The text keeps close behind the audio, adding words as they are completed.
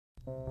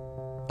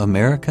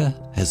America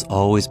has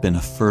always been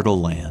a fertile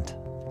land.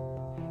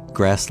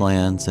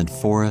 Grasslands and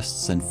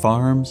forests and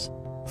farms,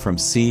 from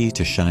sea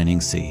to shining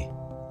sea.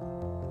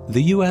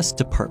 The U.S.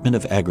 Department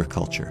of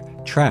Agriculture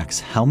tracks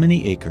how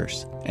many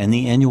acres and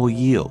the annual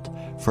yield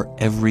for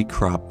every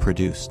crop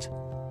produced.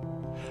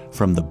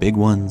 From the big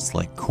ones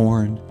like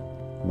corn,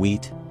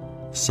 wheat,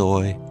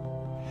 soy,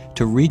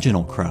 to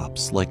regional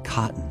crops like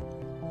cotton,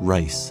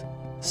 rice,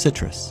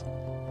 citrus,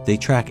 they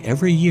track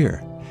every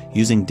year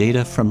using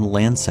data from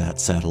Landsat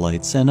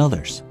satellites and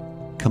others,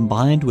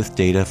 combined with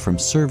data from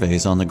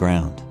surveys on the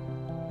ground.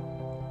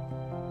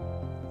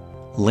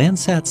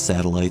 Landsat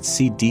satellites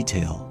see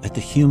detail at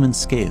the human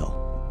scale,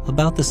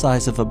 about the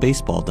size of a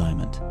baseball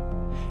diamond,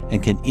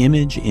 and can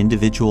image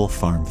individual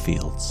farm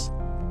fields.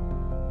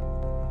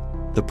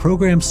 The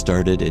program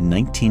started in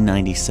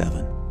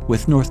 1997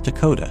 with North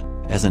Dakota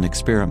as an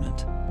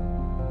experiment.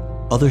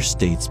 Other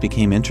states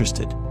became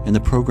interested, and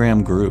the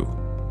program grew.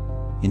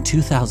 In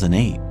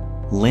 2008,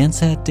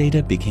 Landsat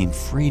data became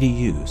free to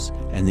use,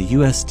 and the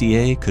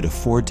USDA could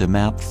afford to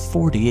map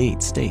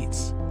 48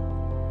 states.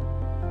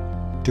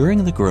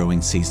 During the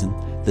growing season,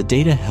 the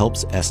data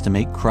helps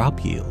estimate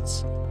crop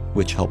yields,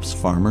 which helps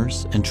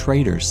farmers and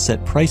traders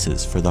set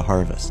prices for the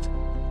harvest.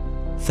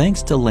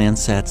 Thanks to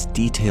Landsat's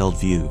detailed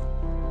view,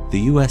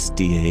 the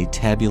USDA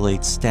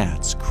tabulates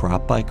stats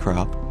crop by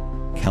crop,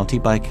 county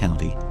by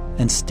county,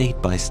 and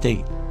state by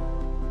state.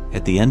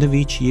 At the end of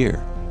each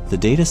year, the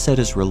data set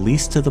is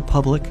released to the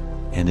public,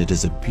 and it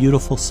is a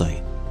beautiful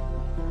sight.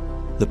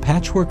 The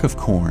patchwork of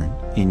corn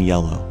in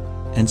yellow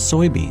and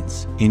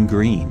soybeans in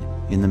green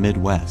in the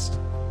Midwest.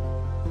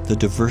 The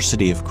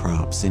diversity of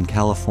crops in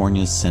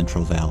California's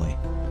Central Valley.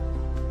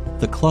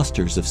 The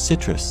clusters of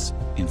citrus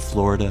in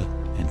Florida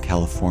and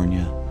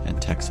California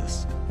and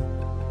Texas.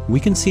 We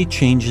can see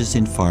changes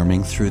in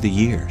farming through the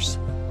years.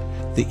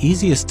 The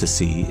easiest to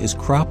see is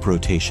crop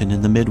rotation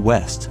in the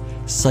Midwest,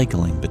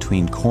 cycling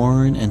between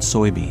corn and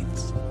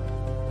soybeans.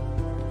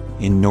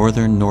 In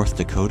northern North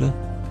Dakota,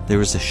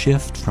 there is a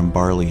shift from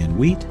barley and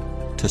wheat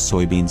to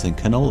soybeans and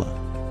canola.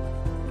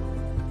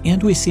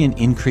 And we see an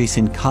increase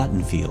in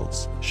cotton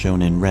fields,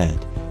 shown in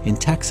red, in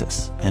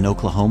Texas and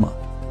Oklahoma.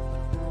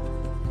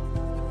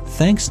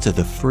 Thanks to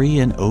the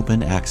free and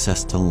open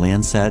access to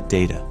Landsat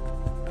data,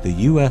 the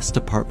U.S.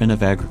 Department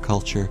of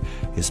Agriculture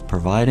is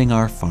providing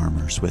our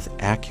farmers with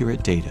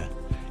accurate data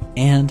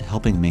and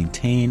helping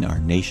maintain our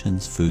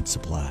nation's food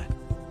supply.